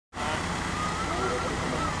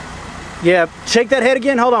Yeah, shake that head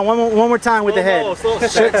again. Hold on, one more time with the head.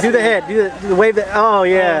 Do the head. Do the wave. That. Oh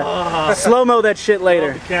yeah. Slow mo that shit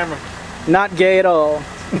later. The camera. Not gay at all.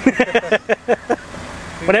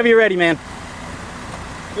 Whenever you're ready, man.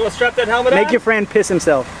 You want to strap that helmet on? Make your friend piss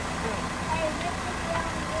himself.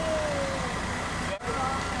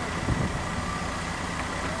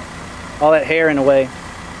 All that hair in the way.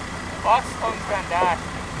 Boss phone's gonna die.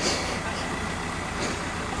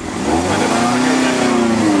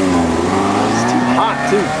 It's too hot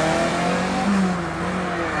too.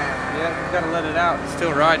 Yeah, we gotta let it out. It's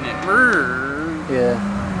still riding it. Yeah.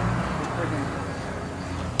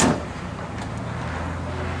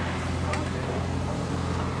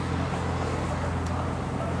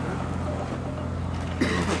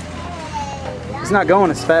 He's not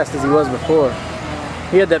going as fast as he was before.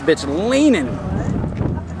 He had that bitch leaning. You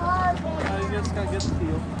just gotta get the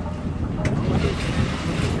feel.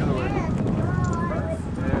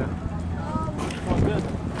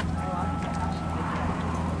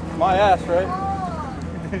 My ass, right?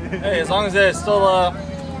 Hey, as long as it's still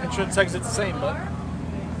insurance exits the same, but.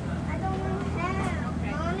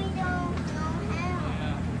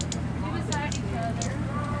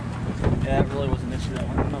 Yeah, it really was an issue that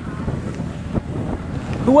one.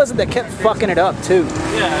 Who was it that kept fucking it up too?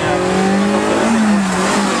 Yeah.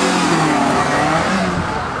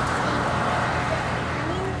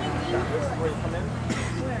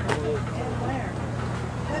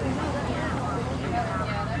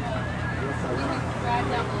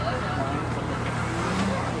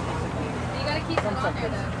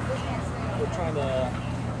 We're trying to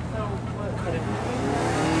cut it.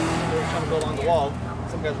 We're trying to go along the wall.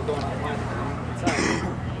 Some guys were going on the line inside.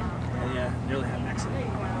 Yeah, nearly had an accident.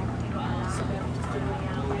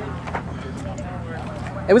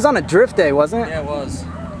 It was on a drift day, wasn't it? Yeah, it was.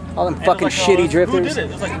 All them fucking shitty drifters. Who did it?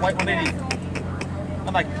 It was like white 180.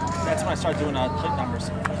 I'm like, that's when I started doing plate numbers.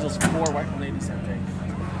 It was just 4 white 180s that day.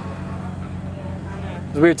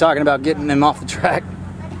 We were talking about getting them off the track.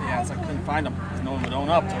 Yeah, it's like I couldn't find them because no one would own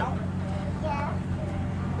up to them.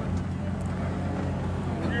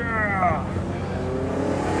 Yeah.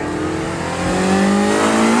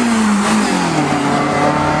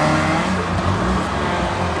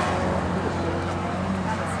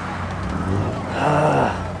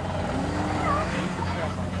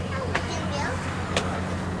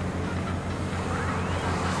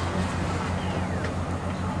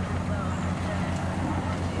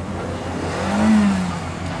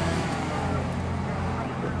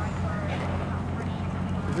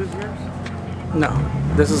 Is this yours? No,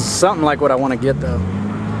 this is something like what I want to get though.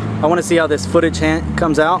 I want to see how this footage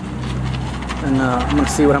comes out, and I'm gonna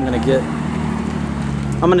see what I'm gonna get.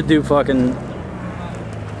 I'm gonna do fucking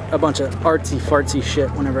a bunch of artsy fartsy shit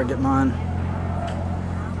whenever I get mine.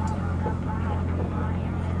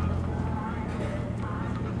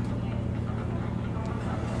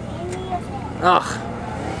 Ugh.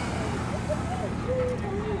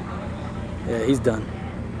 Yeah, he's done.